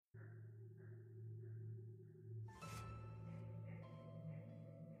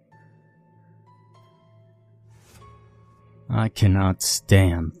I cannot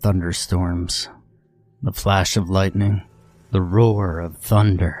stand thunderstorms. The flash of lightning, the roar of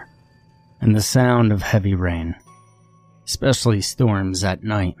thunder, and the sound of heavy rain. Especially storms at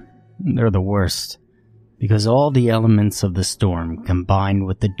night. They're the worst, because all the elements of the storm combined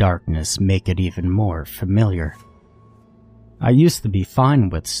with the darkness make it even more familiar. I used to be fine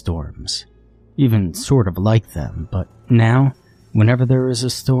with storms, even sort of like them, but now, whenever there is a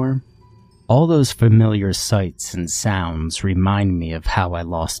storm, all those familiar sights and sounds remind me of how I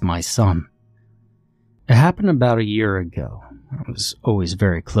lost my son. It happened about a year ago. I was always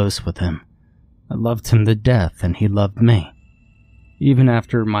very close with him. I loved him to death and he loved me. Even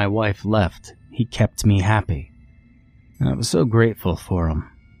after my wife left, he kept me happy. I was so grateful for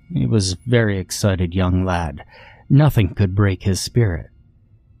him. He was a very excited young lad. Nothing could break his spirit.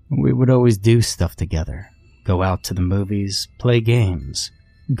 We would always do stuff together. Go out to the movies, play games,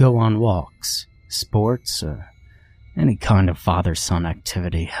 go on walks, sports, any kind of father-son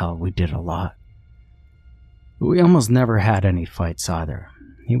activity. Hell, we did a lot. But we almost never had any fights either.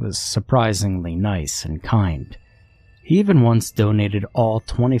 He was surprisingly nice and kind. He even once donated all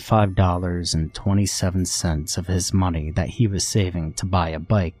 $25.27 of his money that he was saving to buy a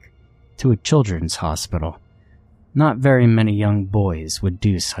bike to a children's hospital. Not very many young boys would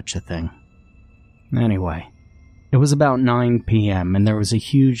do such a thing. Anyway, it was about 9 p.m. and there was a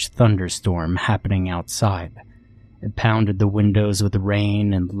huge thunderstorm happening outside. It pounded the windows with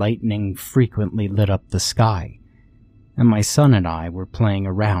rain and lightning frequently lit up the sky, and my son and I were playing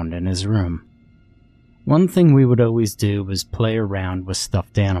around in his room. One thing we would always do was play around with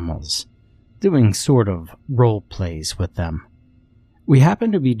stuffed animals, doing sort of role plays with them. We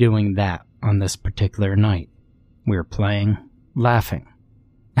happened to be doing that on this particular night. We were playing, laughing,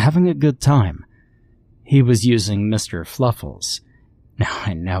 having a good time. He was using Mr. Fluffles. Now,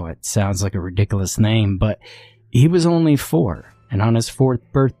 I know it sounds like a ridiculous name, but he was only 4, and on his 4th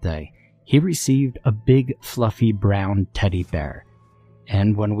birthday, he received a big fluffy brown teddy bear.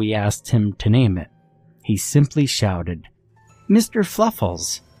 And when we asked him to name it, he simply shouted, "Mr.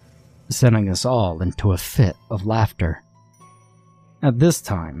 Fluffles," sending us all into a fit of laughter. At this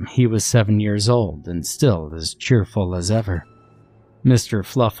time, he was 7 years old and still as cheerful as ever. Mr.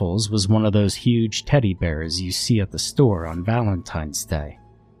 Fluffles was one of those huge teddy bears you see at the store on Valentine's Day.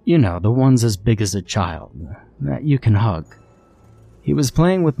 You know, the ones as big as a child, that you can hug. He was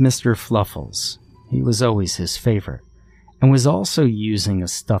playing with Mr. Fluffles. He was always his favorite, and was also using a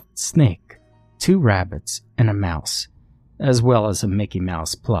stuffed snake, 2 rabbits, and a mouse, as well as a Mickey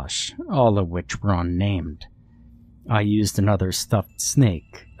Mouse plush, all of which were unnamed. I used another stuffed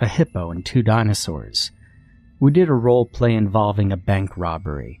snake, a hippo, and 2 dinosaurs. We did a role play involving a bank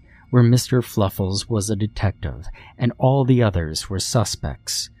robbery, where Mr. Fluffles was a detective and all the others were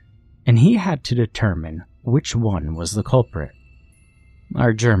suspects, and he had to determine which one was the culprit.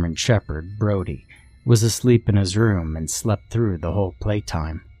 Our German shepherd, Brody, was asleep in his room and slept through the whole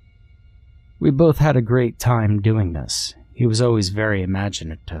playtime. We both had a great time doing this. He was always very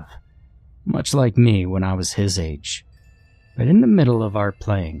imaginative, much like me when I was his age. But in the middle of our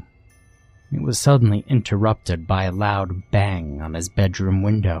playing, it was suddenly interrupted by a loud bang on his bedroom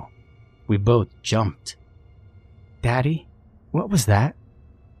window. We both jumped. "Daddy, what was that?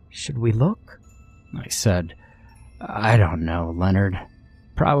 Should we look?" I said. "I don't know, Leonard.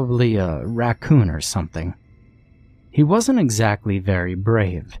 Probably a raccoon or something." He wasn't exactly very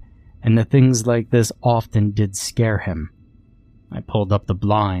brave, and the things like this often did scare him. I pulled up the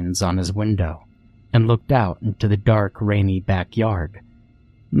blinds on his window and looked out into the dark, rainy backyard.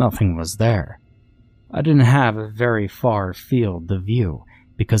 Nothing was there. I didn't have a very far field of view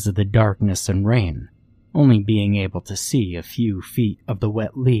because of the darkness and rain, only being able to see a few feet of the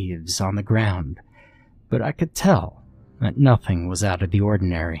wet leaves on the ground, but I could tell that nothing was out of the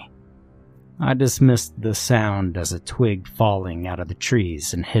ordinary. I dismissed the sound as a twig falling out of the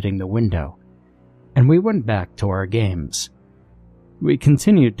trees and hitting the window, and we went back to our games. We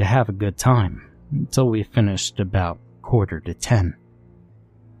continued to have a good time until we finished about 9:45.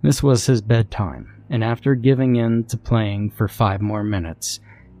 This was his bedtime, and after giving in to playing for 5 more minutes,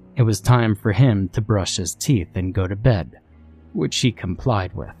 it was time for him to brush his teeth and go to bed, which he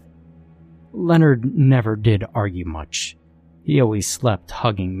complied with. Leonard never did argue much. He always slept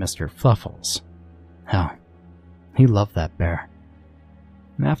hugging Mr. Fluffles. Hell, he loved that bear.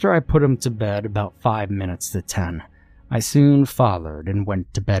 After I put him to bed about 5 minutes to 10, I soon followed and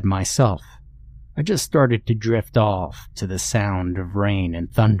went to bed myself. I just started to drift off to the sound of rain and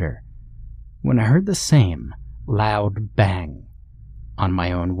thunder when I heard the same loud bang on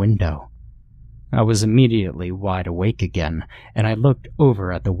my own window. I was immediately wide awake again, and I looked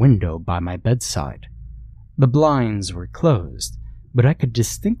over at the window by my bedside. The blinds were closed, but I could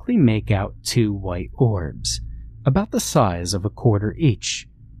distinctly make out 2 white orbs, about the size of a quarter each,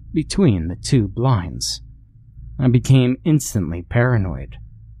 between the 2 blinds. I became instantly paranoid.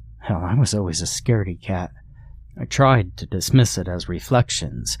 Hell, I was always a scaredy cat. I tried to dismiss it as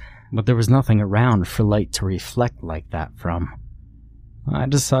reflections, but there was nothing around for light to reflect like that from. I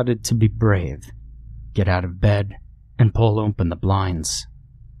decided to be brave, get out of bed, and pull open the blinds.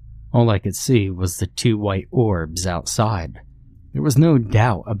 All I could see was the 2 white orbs outside. There was no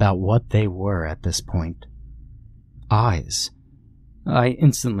doubt about what they were at this point. Eyes. I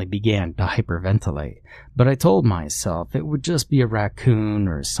instantly began to hyperventilate, but I told myself it would just be a raccoon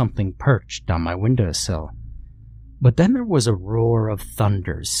or something perched on my windowsill. But then there was a roar of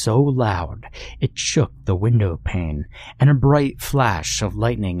thunder so loud it shook the window pane, and a bright flash of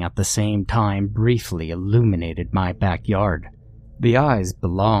lightning at the same time briefly illuminated my backyard. The eyes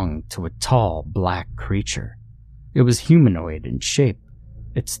belonged to a tall, black creature. It was humanoid in shape.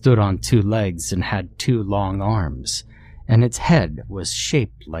 It stood on 2 legs and had 2 long arms, and its head was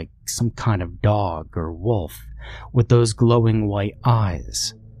shaped like some kind of dog or wolf, with those glowing white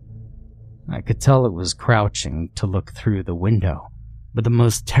eyes. I could tell it was crouching to look through the window, but the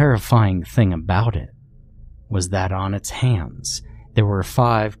most terrifying thing about it was that on its hands there were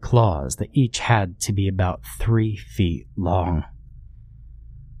 5 claws that each had to be about 3 feet long.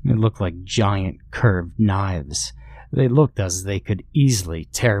 It looked like giant curved knives. They looked as they could easily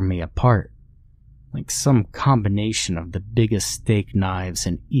tear me apart, like some combination of the biggest steak knives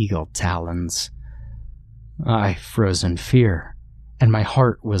and eagle talons. I froze in fear, and my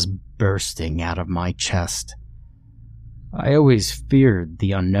heart was bursting out of my chest. I always feared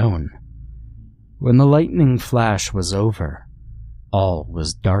the unknown. When the lightning flash was over, all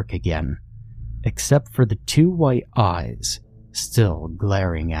was dark again, except for the 2 white eyes still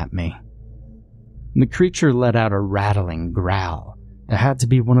glaring at me. The creature let out a rattling growl. It had to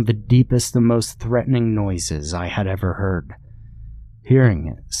be one of the deepest and most threatening noises I had ever heard. Hearing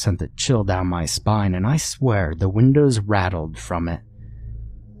it sent a chill down my spine, and I swear the windows rattled from it.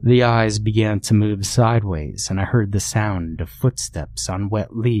 The eyes began to move sideways, and I heard the sound of footsteps on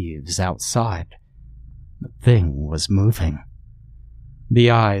wet leaves outside. The thing was moving.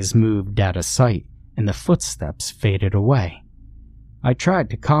 The eyes moved out of sight, and the footsteps faded away. I tried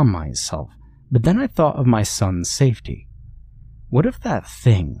to calm myself, but then I thought of my son's safety. What if that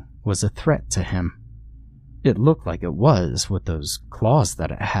thing was a threat to him? It looked like it was with those claws that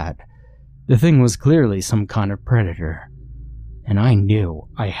it had. The thing was clearly some kind of predator, and I knew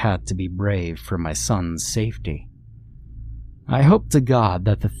I had to be brave for my son's safety. I hoped to God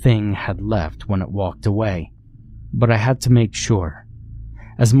that the thing had left when it walked away, but I had to make sure.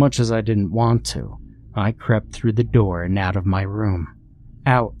 As much as I didn't want to, I crept through the door and out of my room,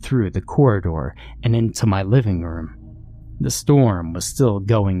 out through the corridor and into my living room. The storm was still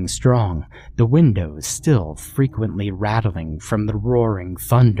going strong, the windows still frequently rattling from the roaring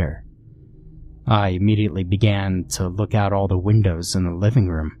thunder. I immediately began to look out all the windows in the living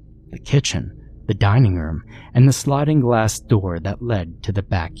room, the kitchen, the dining room, and the sliding glass door that led to the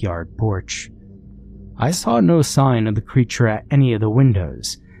backyard porch. I saw no sign of the creature at any of the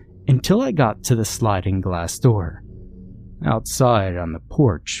windows until I got to the sliding glass door. Outside on the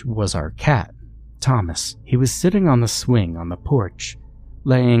porch was our cat, Thomas. He was sitting on the swing on the porch,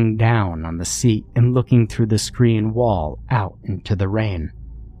 laying down on the seat and looking through the screen wall out into the rain.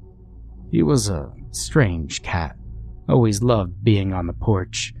 He was a strange cat, always loved being on the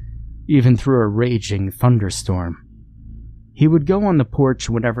porch, even through a raging thunderstorm. He would go on the porch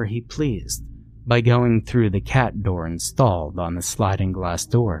whenever he pleased, by going through the cat door installed on the sliding glass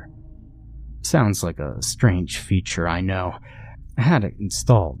door. Sounds like a strange feature, I know. I had it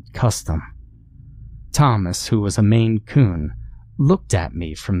installed custom. Thomas, who was a Maine Coon, looked at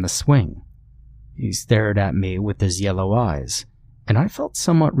me from the swing. He stared at me with his yellow eyes, and I felt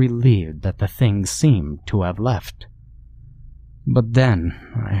somewhat relieved that the thing seemed to have left. But then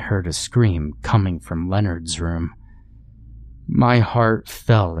I heard a scream coming from Leonard's room. My heart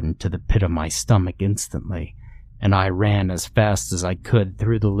fell into the pit of my stomach instantly, and I ran as fast as I could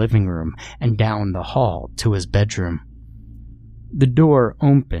through the living room and down the hall to his bedroom. The door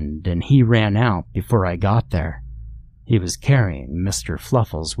opened and he ran out before I got there. He was carrying Mr.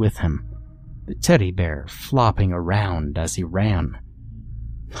 Fluffles with him, the teddy bear flopping around as he ran.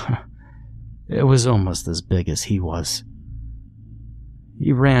 It was almost as big as he was.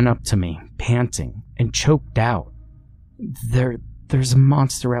 He ran up to me, panting, and choked out, There's a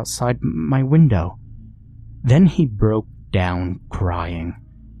monster outside my window." Then he broke down crying.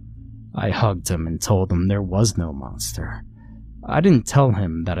 I hugged him and told him there was no monster. I didn't tell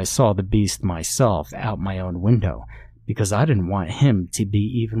him that I saw the beast myself out my own window, because I didn't want him to be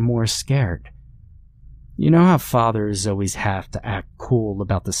even more scared. You know how fathers always have to act cool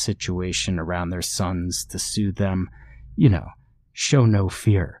about the situation around their sons to soothe them? Show no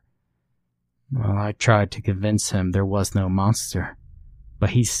fear. Well, I tried to convince him there was no monster,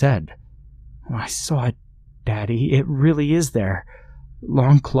 but he said, "I saw it, Daddy. It really is there.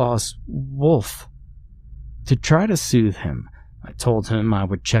 Longclaw's wolf." To try to soothe him, I told him I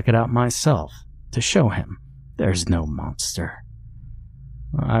would check it out myself to show him there's no monster.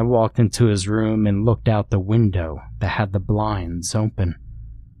 I walked into his room and looked out the window that had the blinds open.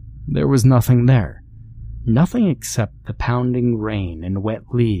 There was nothing there. Nothing except the pounding rain and wet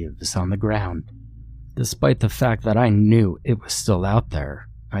leaves on the ground. Despite the fact that I knew it was still out there,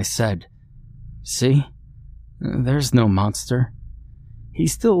 I said, "See? There's no monster." He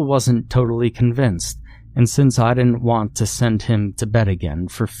still wasn't totally convinced, and since I didn't want to send him to bed again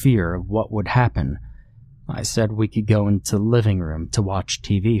for fear of what would happen, I said we could go into the living room to watch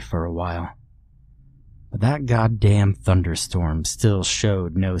TV for a while. But that goddamn thunderstorm still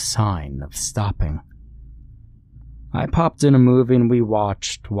showed no sign of stopping. I popped in a movie and we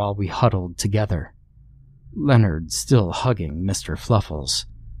watched while we huddled together. Leonard still hugging Mr. Fluffles.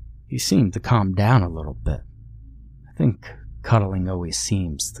 He seemed to calm down a little bit. I think cuddling always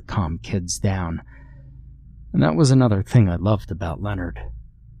seems to calm kids down, and that was another thing I loved about Leonard.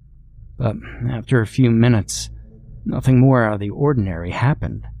 But after a few minutes, nothing more out of the ordinary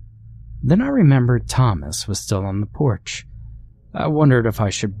happened. Then I remembered Thomas was still on the porch. I wondered if I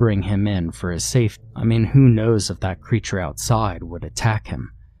should bring him in for his safety. Who knows if that creature outside would attack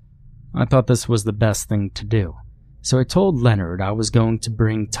him. I thought this was the best thing to do, so I told Leonard I was going to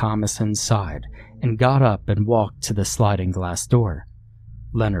bring Thomas inside and got up and walked to the sliding glass door.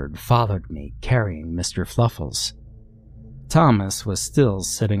 Leonard followed me, carrying Mr. Fluffles. Thomas was still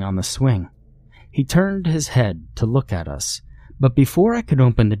sitting on the swing. He turned his head to look at us, but before I could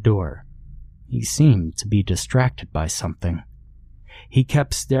open the door, he seemed to be distracted by something. He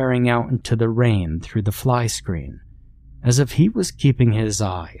kept staring out into the rain through the fly screen, as if he was keeping his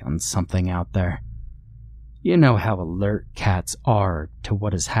eye on something out there. You know how alert cats are to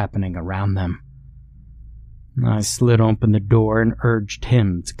what is happening around them. I slid open the door and urged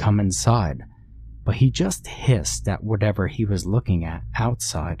him to come inside, but he just hissed at whatever he was looking at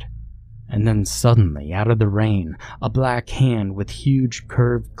outside. And then suddenly, out of the rain, a black hand with huge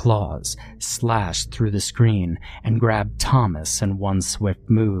curved claws slashed through the screen and grabbed Thomas in one swift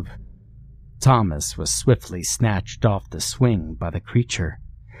move. Thomas was swiftly snatched off the swing by the creature,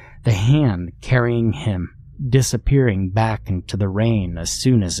 the hand carrying him, disappearing back into the rain as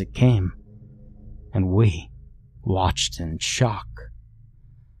soon as it came. And we watched in shock.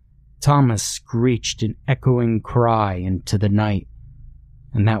 Thomas screeched an echoing cry into the night,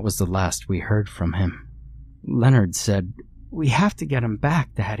 and that was the last we heard from him. Leonard said, "We have to get him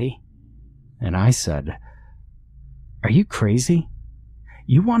back, Daddy." And I said, "Are you crazy?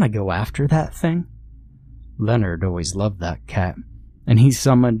 You want to go after that thing?" Leonard always loved that cat, and he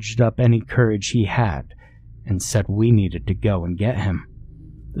summoned up any courage he had and said we needed to go and get him,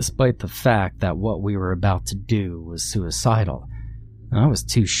 despite the fact that what we were about to do was suicidal. I was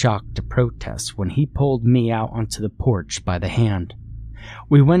too shocked to protest when he pulled me out onto the porch by the hand.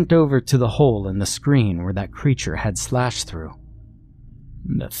 We went over to the hole in the screen where that creature had slashed through.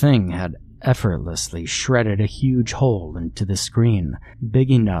 The thing had effortlessly shredded a huge hole into the screen, big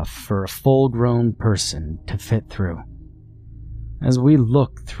enough for a full-grown person to fit through. As we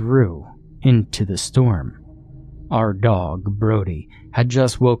looked through into the storm, our dog, Brody, had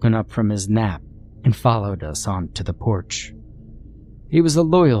just woken up from his nap and followed us onto the porch. He was a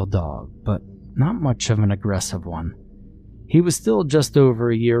loyal dog, but not much of an aggressive one. He was still just over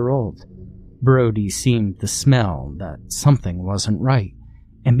a year old. Brody seemed to smell that something wasn't right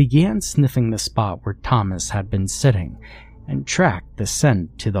and began sniffing the spot where Thomas had been sitting and tracked the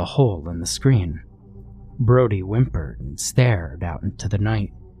scent to the hole in the screen. Brody whimpered and stared out into the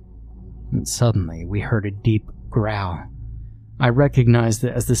night. And suddenly we heard a deep growl. I recognized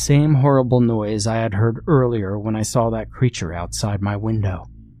it as the same horrible noise I had heard earlier when I saw that creature outside my window.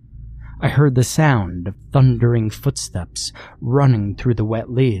 I heard the sound of thundering footsteps running through the wet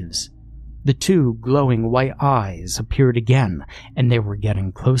leaves. The two glowing white eyes appeared again, and they were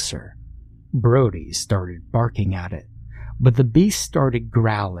getting closer. Brody started barking at it, but the beast started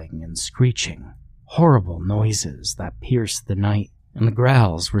growling and screeching, horrible noises that pierced the night, and the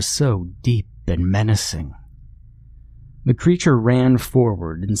growls were so deep and menacing. The creature ran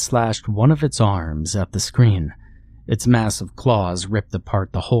forward and slashed one of its arms at the screen. Its massive claws ripped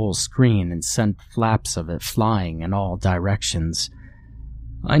apart the whole screen and sent flaps of it flying in all directions.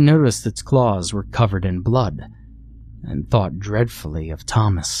 I noticed its claws were covered in blood, and thought dreadfully of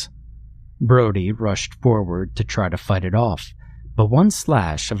Thomas. Brody rushed forward to try to fight it off, but one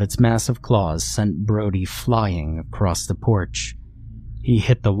slash of its massive claws sent Brody flying across the porch. He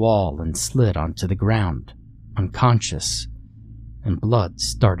hit the wall and slid onto the ground, unconscious, and blood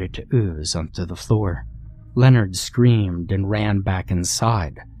started to ooze onto the floor. Leonard screamed and ran back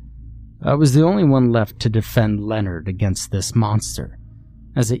inside. I was the only one left to defend Leonard against this monster,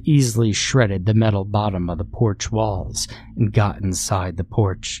 as it easily shredded the metal bottom of the porch walls and got inside the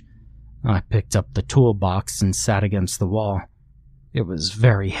porch. I picked up the toolbox and sat against the wall. It was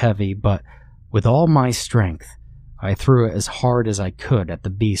very heavy, but with all my strength, I threw it as hard as I could at the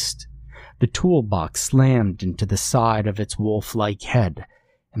beast. The toolbox slammed into the side of its wolf-like head,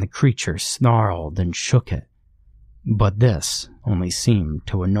 and the creature snarled and shook it. But this only seemed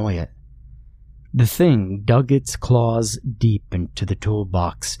to annoy it. The thing dug its claws deep into the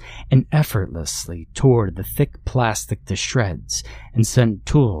toolbox and effortlessly tore the thick plastic to shreds and sent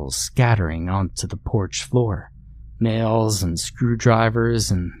tools scattering onto the porch floor. Nails and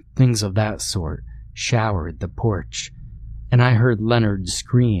screwdrivers and things of that sort showered the porch, and I heard Leonard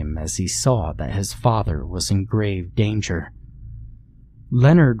scream as he saw that his father was in grave danger.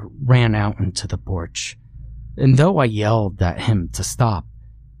 Leonard ran out into the porch, and though I yelled at him to stop,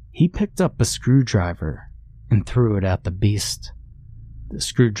 he picked up a screwdriver and threw it at the beast. The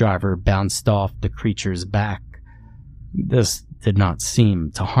screwdriver bounced off the creature's back. This did not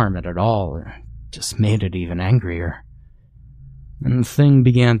seem to harm it at all, it just made it even angrier. And the thing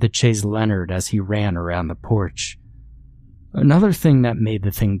began to chase Leonard as he ran around the porch. Another thing that made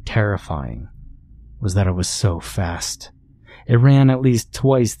the thing terrifying was that it was so fast. It ran at least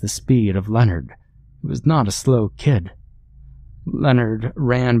twice the speed of Leonard. It was not a slow kid. Leonard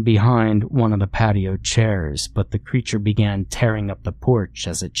ran behind one of the patio chairs, but the creature began tearing up the porch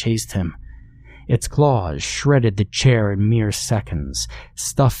as it chased him. Its claws shredded the chair in mere seconds,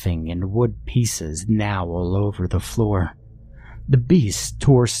 stuffing and wood pieces now all over the floor. The beast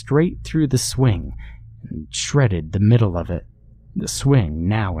tore straight through the swing and shredded the middle of it, the swing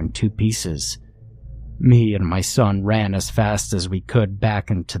now in two pieces. Me and my son ran as fast as we could back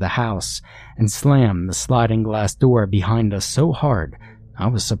into the house and slammed the sliding glass door behind us so hard I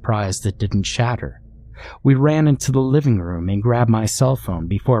was surprised it didn't shatter. We ran into the living room and grabbed my cell phone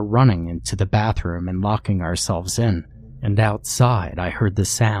before running into the bathroom and locking ourselves in. And outside I heard the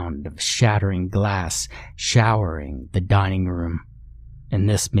sound of shattering glass showering the dining room. And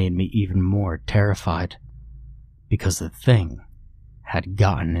this made me even more terrified, because the thing had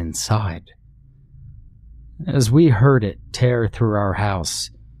gotten inside. As we heard it tear through our house,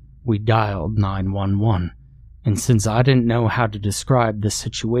 we dialed 911, and since I didn't know how to describe the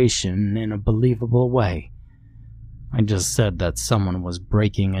situation in a believable way, I just said that someone was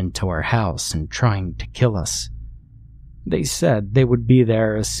breaking into our house and trying to kill us. They said they would be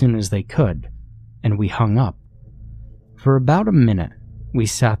there as soon as they could, and we hung up. For about a minute, we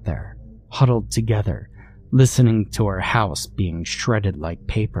sat there, huddled together, listening to our house being shredded like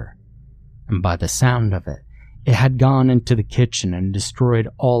paper. And by the sound of it, it had gone into the kitchen and destroyed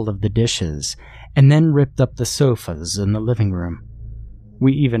all of the dishes, and then ripped up the sofas in the living room.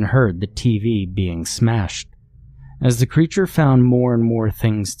 We even heard the TV being smashed. As the creature found more and more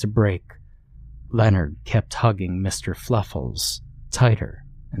things to break, Leonard kept hugging Mr. Fluffles tighter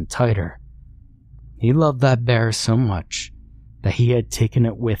and tighter. He loved that bear so much that he had taken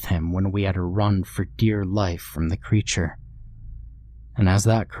it with him when we had to run for dear life from the creature. And as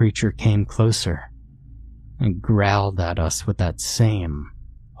that creature came closer, and growled at us with that same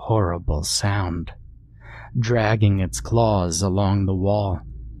horrible sound, dragging its claws along the wall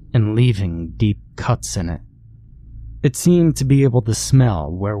and leaving deep cuts in it. It seemed to be able to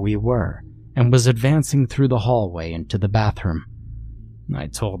smell where we were and was advancing through the hallway into the bathroom. I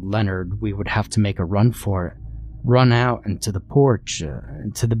told Leonard we would have to make a run for it, run out into the porch,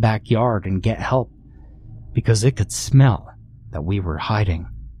 into the backyard and get help, because it could smell that we were hiding.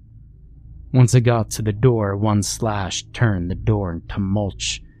 Once it got to the door, one slash turned the door into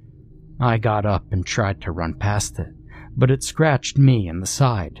mulch. I got up and tried to run past it, but it scratched me in the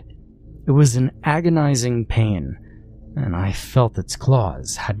side. It was an agonizing pain, and I felt its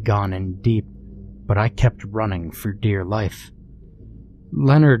claws had gone in deep, but I kept running for dear life.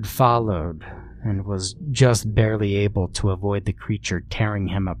 Leonard followed and was just barely able to avoid the creature tearing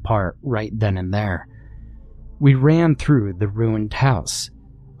him apart right then and there. We ran through the ruined house.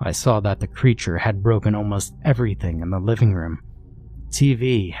 I saw that the creature had broken almost everything in the living room.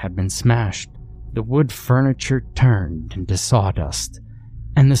 TV had been smashed, The wood furniture turned into sawdust,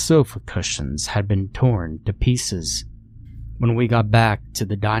 and the sofa cushions had been torn to pieces. When we got back to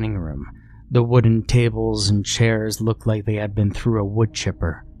the dining room, the wooden tables and chairs looked like they had been through a wood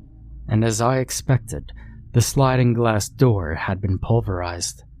chipper, and as I expected, the sliding glass door had been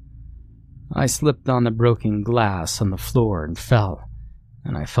pulverized. I slipped on the broken glass on the floor and fell,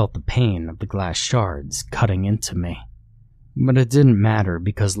 and I felt the pain of the glass shards cutting into me. But it didn't matter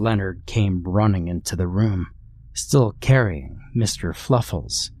because Leonard came running into the room, still carrying Mr.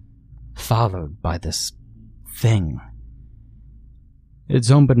 Fluffles, followed by this thing.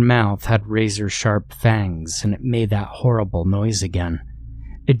 Its open mouth had razor-sharp fangs, and it made that horrible noise again.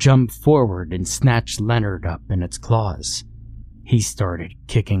 It jumped forward and snatched Leonard up in its claws. He started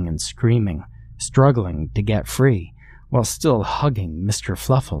kicking and screaming, struggling to get free, while still hugging Mr.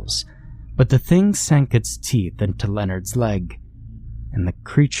 Fluffles, but the thing sank its teeth into Leonard's leg, and the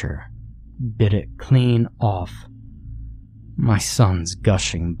creature bit it clean off. My son's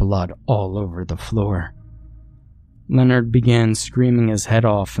gushing blood all over the floor. Leonard began screaming his head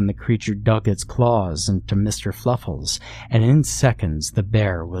off, and the creature dug its claws into Mr. Fluffles, and in seconds the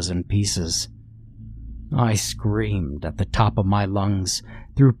bear was in pieces. I screamed at the top of my lungs,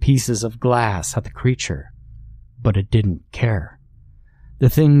 threw pieces of glass at the creature, but it didn't care. The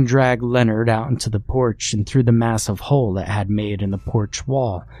thing dragged Leonard out into the porch and through the massive hole it had made in the porch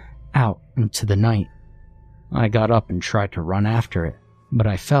wall, out into the night. I got up and tried to run after it, but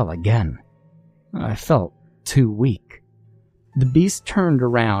I fell again. I felt too weak. The beast turned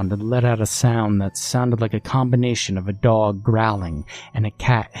around and let out a sound that sounded like a combination of a dog growling and a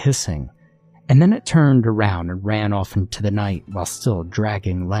cat hissing, and then it turned around and ran off into the night while still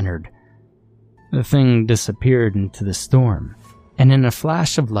dragging Leonard. The thing disappeared into the storm, and in a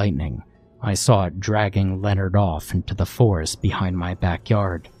flash of lightning, I saw it dragging Leonard off into the forest behind my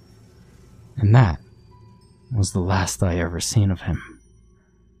backyard. And that was the last I ever seen of him.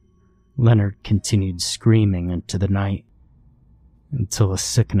 Leonard continued screaming into the night until a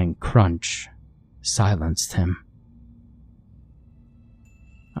sickening crunch silenced him.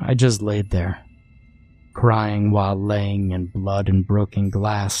 I just laid there, crying while laying in blood and broken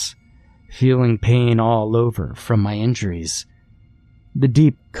glass, feeling pain all over from my injuries. The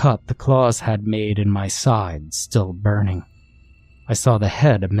deep cut the claws had made in my side still burning. I saw the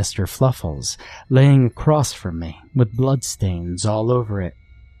head of Mr. Fluffles laying across from me with bloodstains all over it.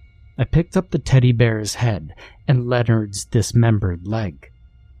 I picked up the teddy bear's head and Leonard's dismembered leg,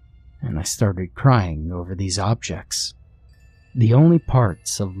 and I started crying over these objects, the only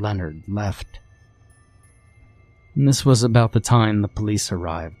parts of Leonard left. And this was about the time the police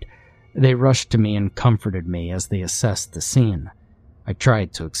arrived. They rushed to me and comforted me as they assessed the scene. I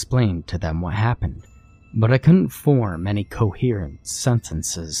tried to explain to them what happened, but I couldn't form any coherent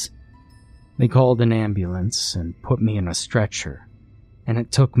sentences. They called an ambulance and put me in a stretcher, and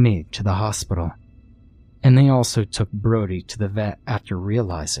it took me to the hospital. And they also took Brody to the vet after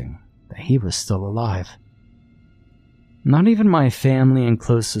realizing that he was still alive. Not even my family and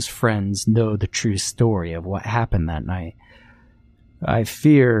closest friends know the true story of what happened that night. I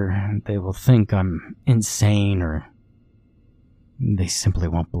fear they will think I'm insane, or they simply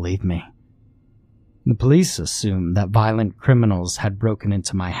won't believe me. The police assume that violent criminals had broken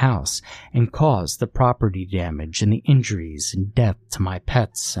into my house and caused the property damage and the injuries and death to my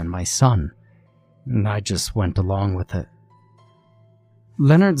pets and my son, and I just went along with it.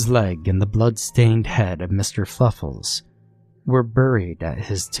 Leonard's leg and the blood-stained head of Mr. Fluffles were buried at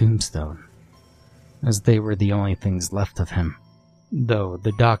his tombstone, as they were the only things left of him, though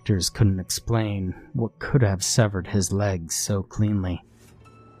the doctors couldn't explain what could have severed his legs so cleanly.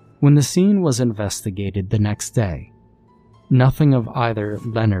 When the scene was investigated the next day, nothing of either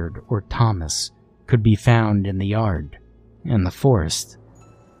Leonard or Thomas could be found in the yard and the forest,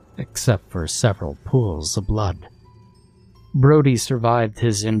 except for several pools of blood. Brody survived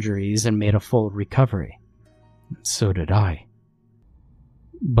his injuries and made a full recovery. So did I.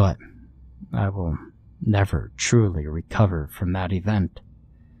 But I will never truly recover from that event.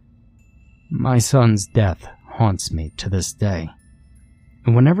 My son's death haunts me to this day.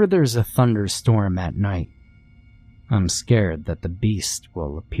 And whenever there's a thunderstorm at night, I'm scared that the beast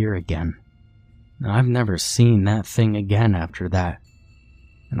will appear again. I've never seen that thing again after that,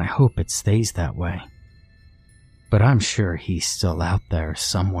 and I hope it stays that way. But I'm sure he's still out there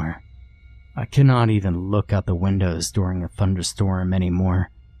somewhere. I cannot even look out the windows during a thunderstorm anymore,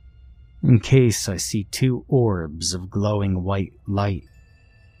 in case I see two orbs of glowing white light,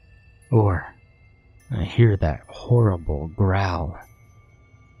 or I hear that horrible growl